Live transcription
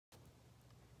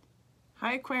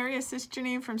Hi Aquarius, this is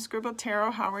Janine from Scribble Tarot.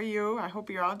 How are you? I hope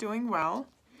you're all doing well.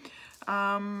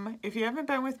 If you haven't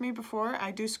been with me before,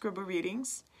 I do scribble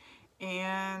readings.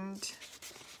 And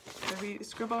the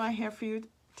scribble I have for you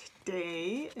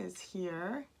today is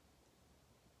here.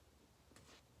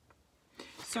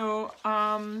 So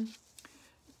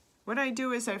what I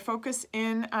do is I focus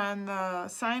in on the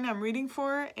sign I'm reading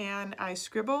for and I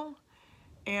scribble.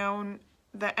 And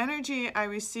the energy I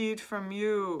received from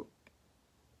you,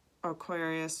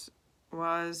 Aquarius,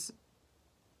 was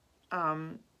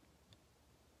I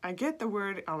get the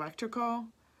word electrical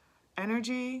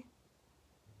energy,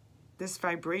 this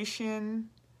vibration,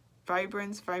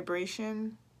 vibrance,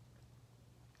 vibration,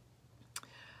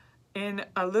 and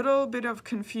a little bit of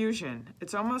confusion.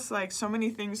 It's almost like so many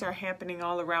things are happening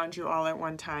all around you all at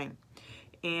one time,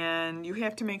 and you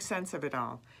have to make sense of it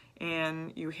all,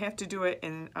 and you have to do it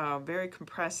in a very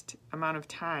compressed amount of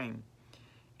time,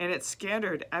 and it's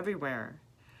scattered everywhere.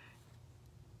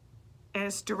 And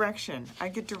it's direction. I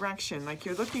get direction, like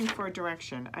you're looking for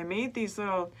direction. I made these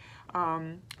little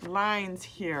lines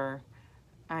here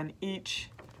on each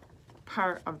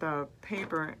part of the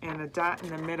paper and a dot in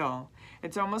the middle.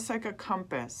 It's almost like a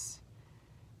compass.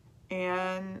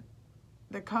 And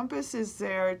the compass is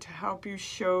there to help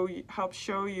show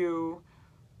you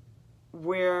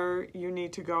where you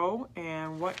need to go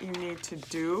and what you need to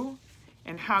do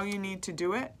and how you need to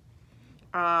do it.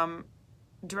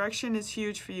 Direction is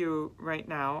huge for you right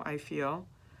now, I feel.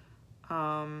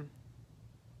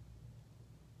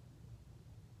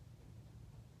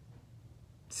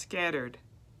 Scattered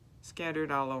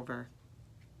all over.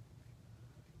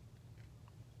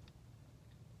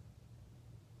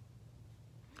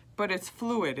 But it's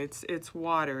fluid, it's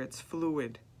water, it's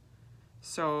fluid.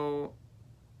 So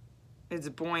it's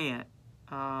buoyant,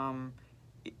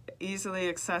 easily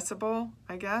accessible,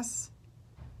 I guess.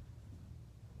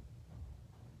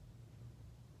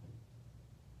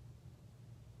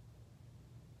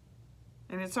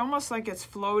 And it's almost like it's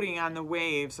floating on the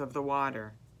waves of the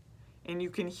water. And you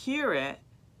can hear it.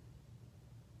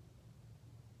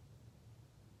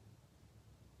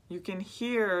 You can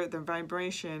hear the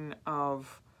vibration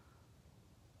of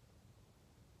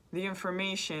the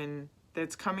information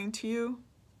that's coming to you.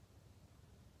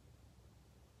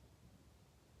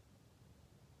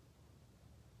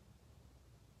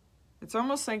 It's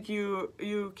almost like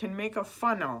you can make a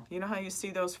funnel. You know how you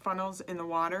see those funnels in the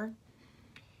water?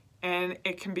 And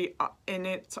it can be, and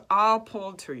it's all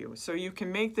pulled to you. So you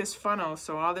can make this funnel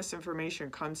so all this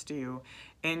information comes to you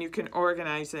and you can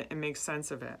organize it and make sense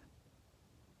of it.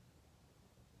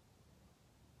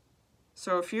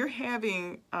 So if you're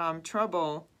having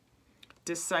trouble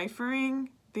deciphering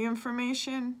the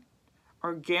information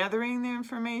or gathering the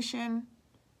information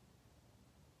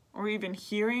or even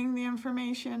hearing the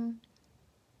information,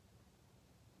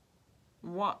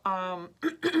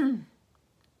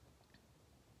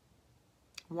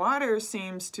 water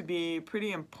seems to be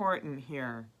pretty important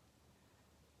here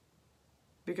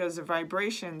because the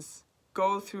vibrations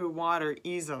go through water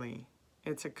easily.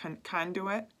 It's a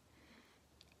conduit.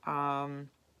 So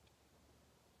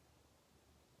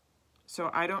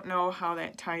I don't know how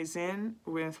that ties in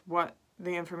with what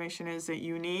the information is that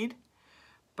you need,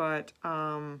 but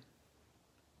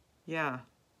yeah.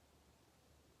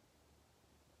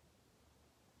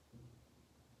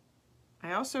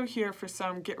 I also hear for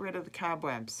some, get rid of the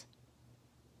cobwebs.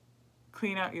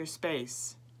 Clean out your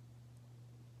space.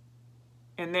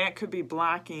 And that could be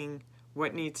blocking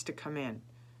what needs to come in.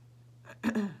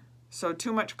 So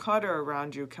too much clutter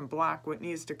around you can block what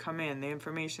needs to come in, the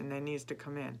information that needs to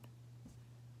come in.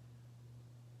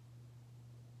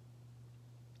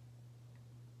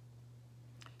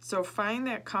 So find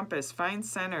that compass, find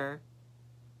center,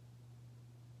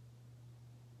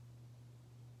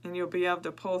 and you'll be able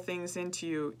to pull things into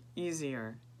you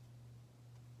easier.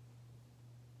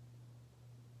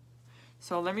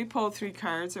 So let me pull 3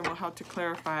 cards and we'll help to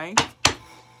clarify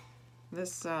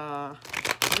this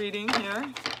reading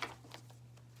here.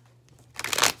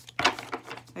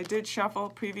 I did shuffle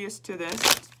previous to this,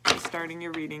 starting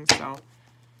your reading, so.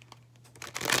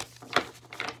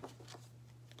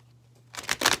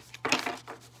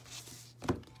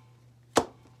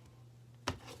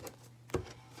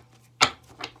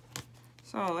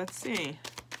 So let's see.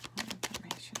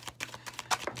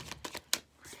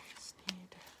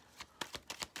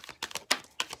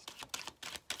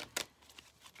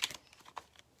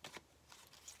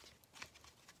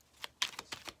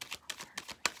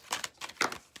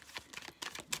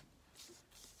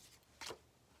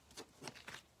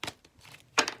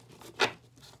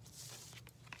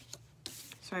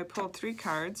 So I pulled 3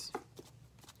 cards.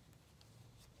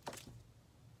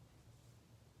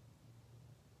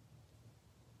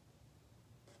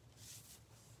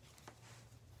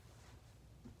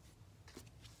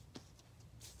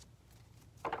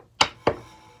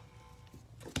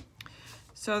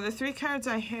 So the three cards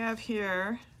I have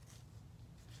here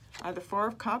are the Four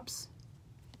of Cups,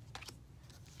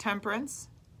 Temperance,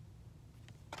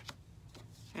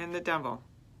 and the Devil.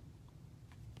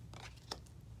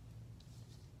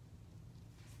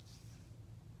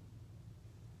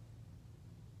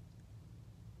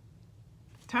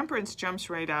 Temperance jumps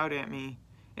right out at me.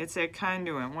 It's that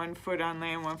conduit, 1 foot on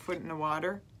land, 1 foot in the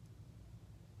water.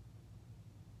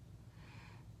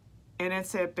 And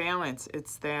it's that balance.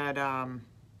 It's that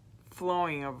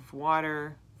flowing of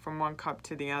water from one cup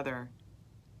to the other.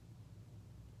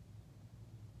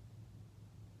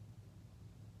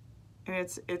 And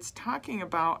it's talking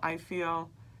about, I feel,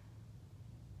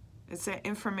 it's that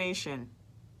information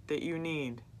that you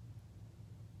need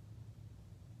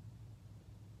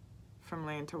from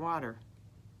land to water.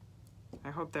 I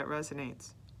hope that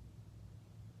resonates.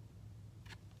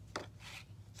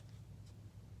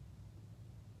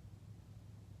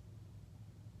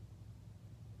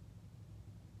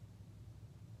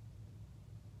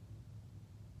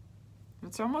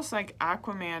 It's almost like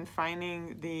Aquaman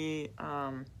finding the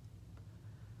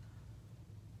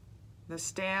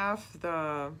staff,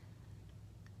 oh,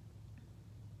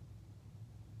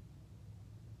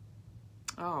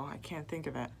 I can't think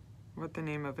of it, what the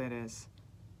name of it is.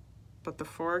 But the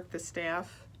fork, the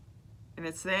staff, and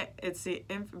it's the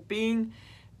being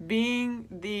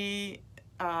the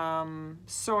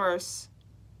source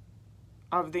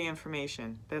of the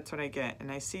information. That's what I get.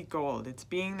 And I see gold. It's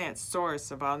being that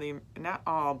source of all the, not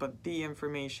all, but the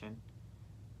information.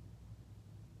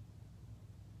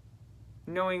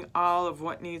 Knowing all of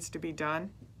what needs to be done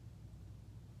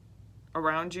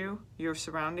around you, your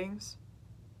surroundings.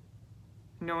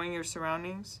 Knowing your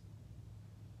surroundings.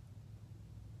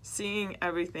 Seeing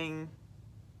everything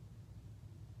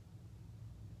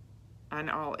on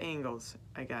all angles,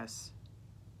 I guess.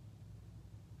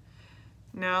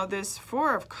 Now this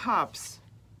Four of Cups,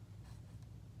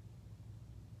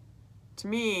 to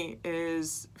me,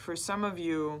 is, for some of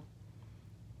you,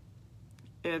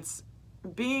 it's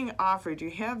being offered.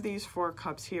 You have these 4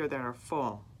 cups here that are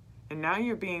full, and now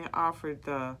you're being offered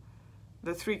the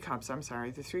 3 cups, I'm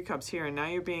sorry, the 3 cups here, and now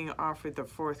you're being offered the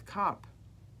 4th cup.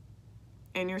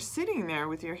 And you're sitting there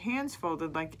with your hands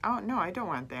folded like, oh, no, I don't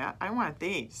want that. I want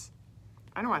these.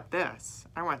 I don't want this.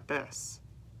 I want this.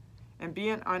 And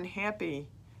being unhappy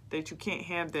that you can't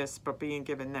have this, but being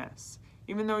given this.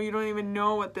 Even though you don't even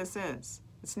know what this is.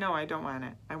 It's, no, I don't want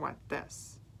it. I want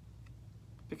this.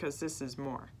 Because this is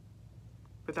more.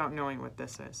 Without knowing what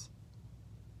this is.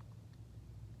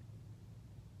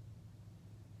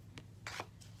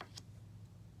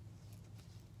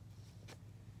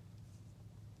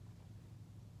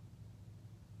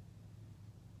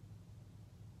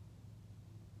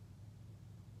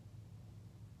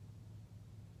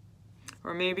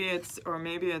 Or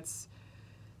maybe it's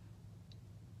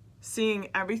seeing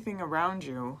everything around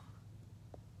you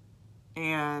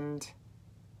and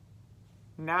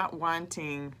not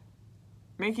wanting,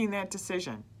 making that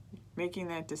decision. Making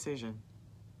that decision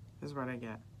is what I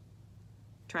get.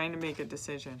 Trying to make a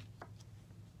decision.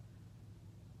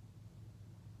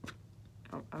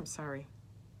 Oh, I'm sorry.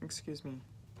 Excuse me.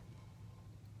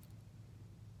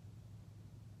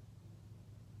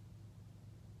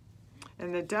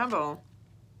 And the devil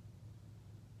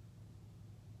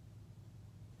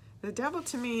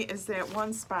to me is that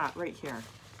one spot right here.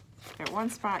 That one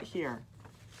spot here.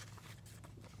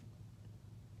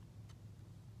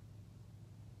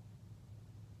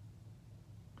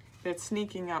 That's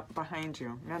sneaking up behind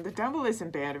you. Now the devil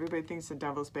isn't bad. Everybody thinks the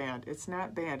devil's bad. It's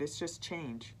not bad. It's just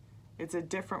change. It's a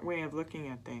different way of looking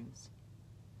at things.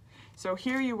 So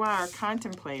here you are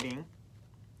contemplating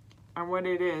on what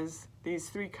it is, these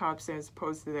 3 cups as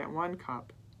opposed to that 1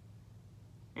 cup.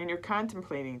 And you're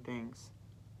contemplating things.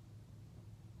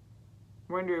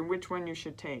 Wondering which one you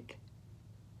should take.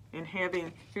 And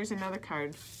having, here's another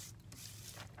card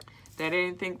that I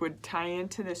didn't think would tie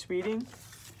into this reading,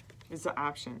 is the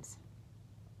options.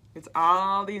 It's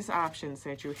all these options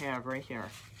that you have right here.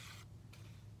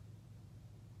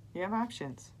 You have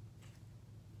options.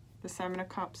 The 7 of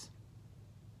Cups.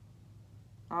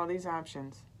 All these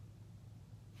options.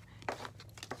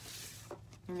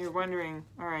 And you're wondering,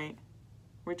 all right,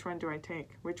 which one do I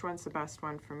take? Which one's the best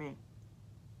one for me?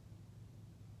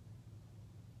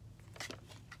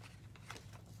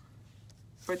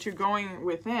 But you're going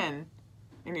within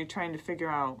and you're trying to figure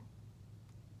out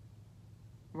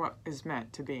what is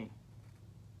meant to be.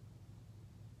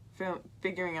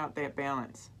 Figuring out that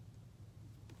balance.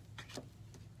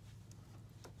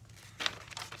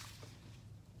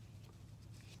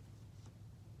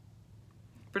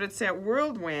 But it's that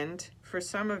whirlwind for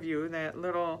some of you, that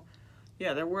little,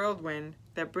 yeah, the whirlwind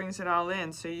that brings it all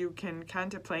in so you can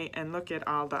contemplate and look at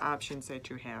all the options that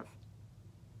you have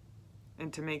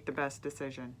and to make the best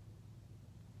decision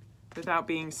without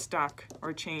being stuck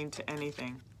or chained to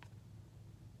anything,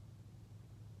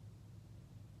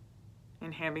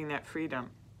 and having that freedom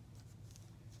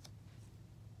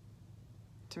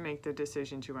to make the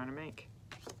decisions you want to make.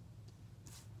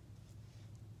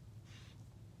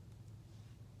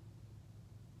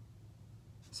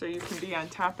 So you can be on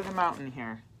top of the mountain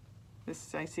here.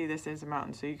 This, I see this as a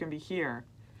mountain. So you can be here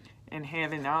and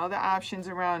having all the options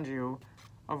around you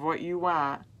of what you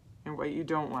want and what you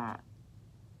don't want.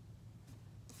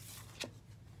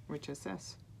 Which is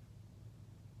this.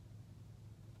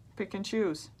 Pick and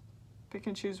choose. Pick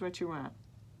and choose what you want.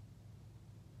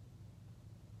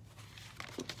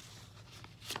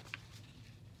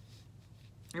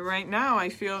 And right now, I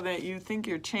feel that you think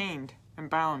you're chained and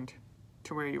bound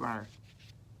to where you are.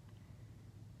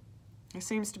 It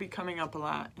seems to be coming up a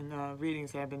lot in the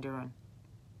readings that I've been doing.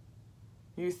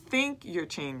 You think you're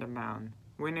chained and bound,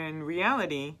 when in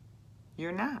reality,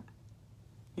 you're not.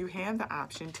 You have the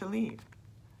option to leave,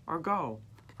 or go,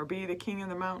 or be the king of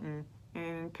the mountain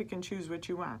and pick and choose what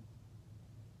you want.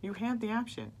 You have the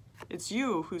option. It's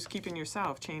you who's keeping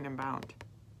yourself chained and bound,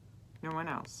 no one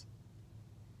else.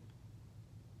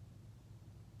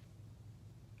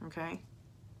 Okay?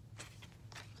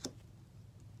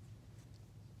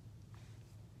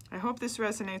 I hope this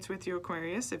resonates with you,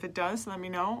 Aquarius. If it does, let me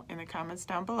know in the comments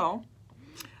down below.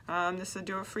 This will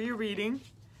do it for your reading.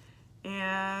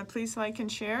 And please like and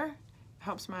share. It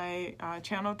helps my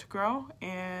channel to grow,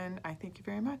 and I thank you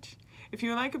very much. If you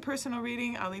would like a personal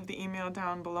reading, I'll leave the email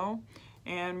down below,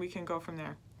 and we can go from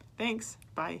there. Thanks.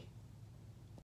 Bye.